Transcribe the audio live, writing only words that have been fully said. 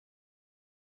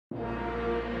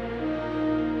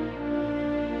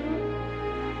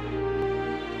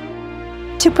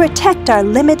to protect our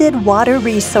limited water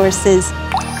resources.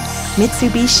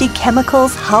 Mitsubishi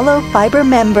Chemicals Hollow Fiber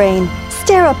Membrane,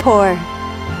 Styropor.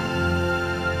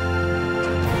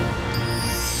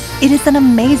 It is an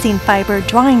amazing fiber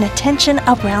drawing attention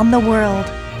around the world.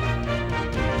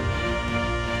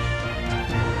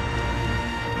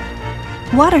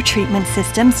 Water treatment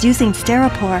systems using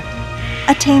Styropor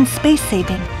attain space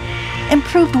saving,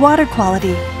 improved water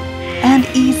quality, and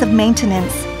ease of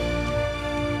maintenance.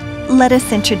 Let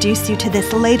us introduce you to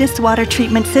this latest water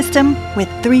treatment system with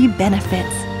 3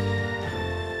 benefits.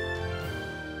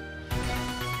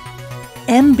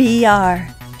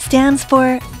 MBR stands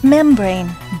for Membrane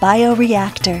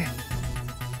Bioreactor.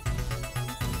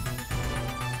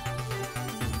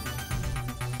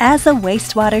 As a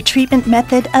wastewater treatment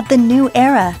method of the new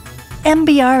era,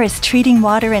 MBR is treating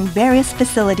water in various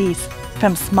facilities,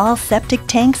 from small septic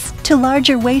tanks to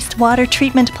larger wastewater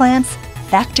treatment plants,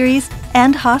 factories,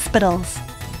 and hospitals.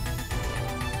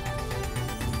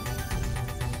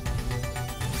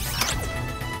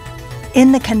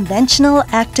 In the conventional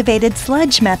activated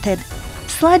sludge method,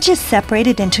 sludge is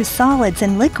separated into solids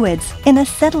and liquids in a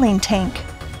settling tank.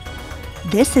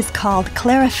 This is called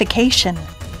clarification.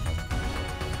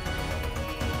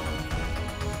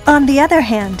 On the other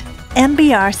hand,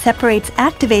 MBR separates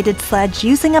activated sludge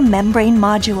using a membrane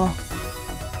module.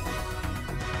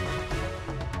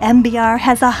 MBR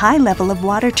has a high level of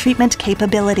water treatment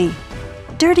capability.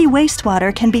 Dirty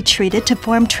wastewater can be treated to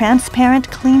form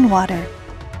transparent, clean water.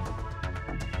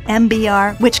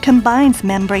 MBR, which combines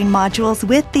membrane modules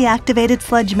with the activated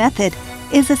sludge method,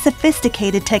 is a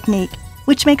sophisticated technique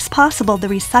which makes possible the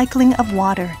recycling of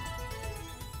water.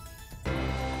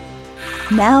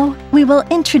 Now, we will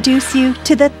introduce you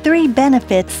to the 3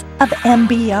 benefits of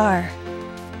MBR.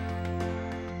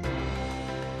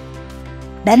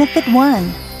 Benefit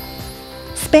 1.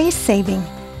 Space saving.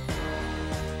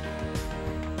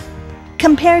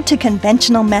 Compared to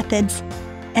conventional methods,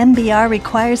 MBR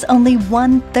requires only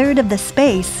 1/3 of the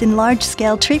space in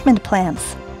large-scale treatment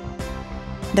plants.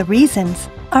 The reasons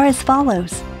are as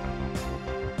follows.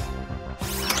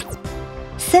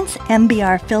 Since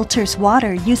MBR filters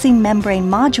water using membrane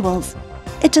modules,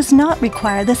 it does not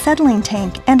require the settling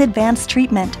tank and advanced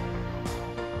treatment.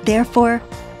 Therefore,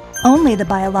 only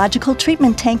the biological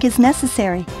treatment tank is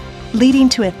necessary, leading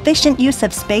to efficient use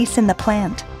of space in the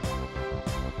plant.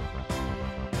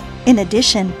 In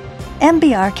addition,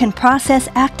 MBR can process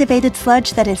activated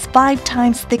sludge that is 5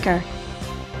 times thicker.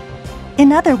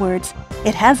 In other words,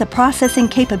 it has a processing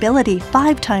capability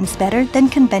 5 times better than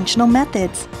conventional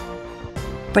methods.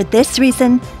 For this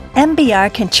reason, MBR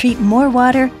can treat more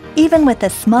water even with a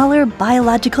smaller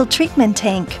biological treatment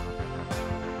tank.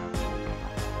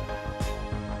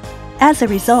 As a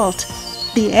result,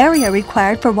 the area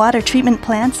required for water treatment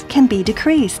plants can be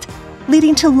decreased,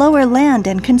 leading to lower land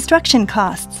and construction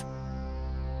costs.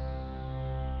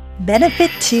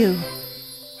 Benefit 2.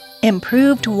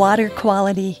 Improved water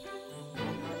quality.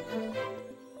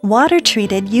 Water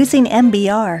treated using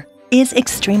MBR is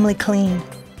extremely clean.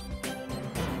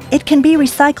 It can be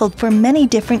recycled for many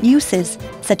different uses,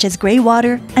 such as gray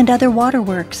water and other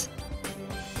waterworks.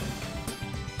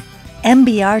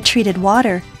 MBR-treated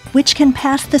water, which can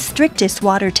pass the strictest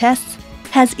water tests,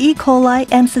 has E. coli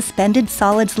and suspended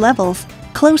solids levels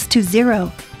close to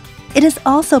 0. It is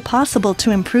also possible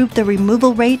to improve the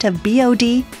removal rate of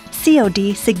BOD,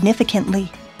 COD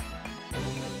significantly.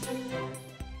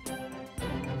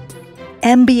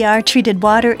 MBR-treated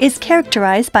water is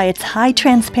characterized by its high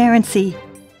transparency.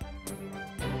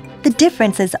 The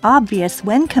difference is obvious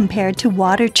when compared to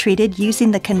water treated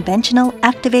using the conventional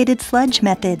activated sludge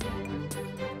method.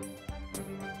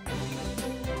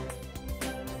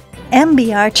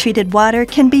 MBR-treated water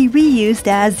can be reused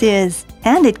as is,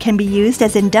 and it can be used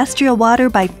as industrial water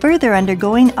by further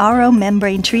undergoing RO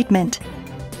membrane treatment.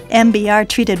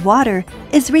 MBR-treated water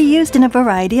is reused in a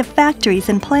variety of factories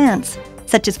and plants,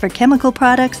 such as for chemical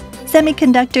products,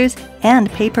 semiconductors,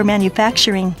 and paper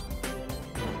manufacturing.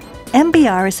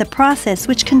 MBR is a process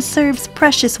which conserves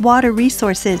precious water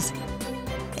resources.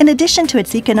 In addition to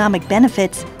its economic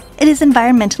benefits, it is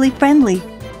environmentally friendly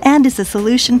and is a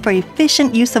solution for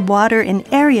efficient use of water in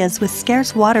areas with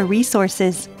scarce water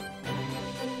resources.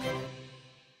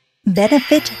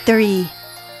 Benefit 3.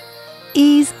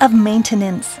 Ease of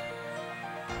maintenance.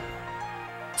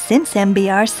 Since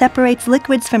MBR separates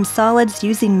liquids from solids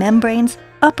using membranes,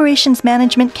 operations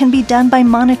management can be done by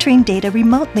monitoring data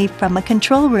remotely from a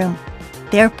control room.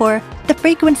 Therefore, the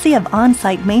frequency of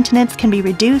on-site maintenance can be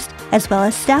reduced, as well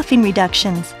as staffing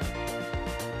reductions.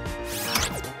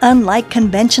 Unlike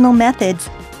conventional methods,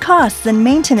 costs and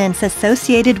maintenance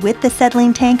associated with the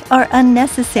settling tank are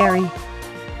unnecessary.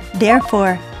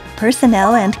 Therefore,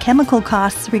 personnel and chemical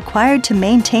costs required to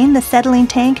maintain the settling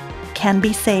tank can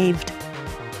be saved.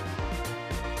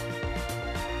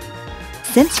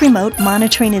 Since remote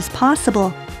monitoring is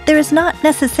possible, there is not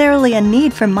necessarily a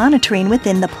need for monitoring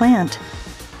within the plant.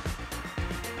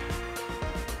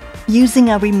 Using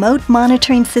a remote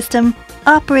monitoring system,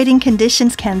 operating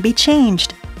conditions can be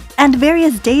changed, and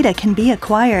various data can be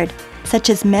acquired,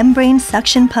 such as membrane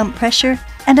suction pump pressure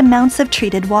and amounts of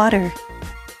treated water.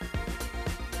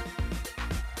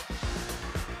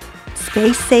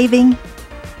 Space saving,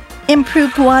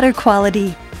 improved water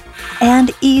quality, and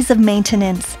ease of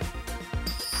maintenance.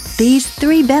 These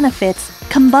three benefits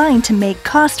combine to make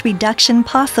cost reduction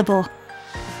possible.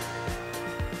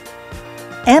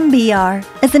 MBR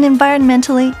is an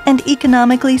environmentally and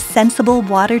economically sensible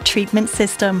water treatment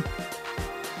system.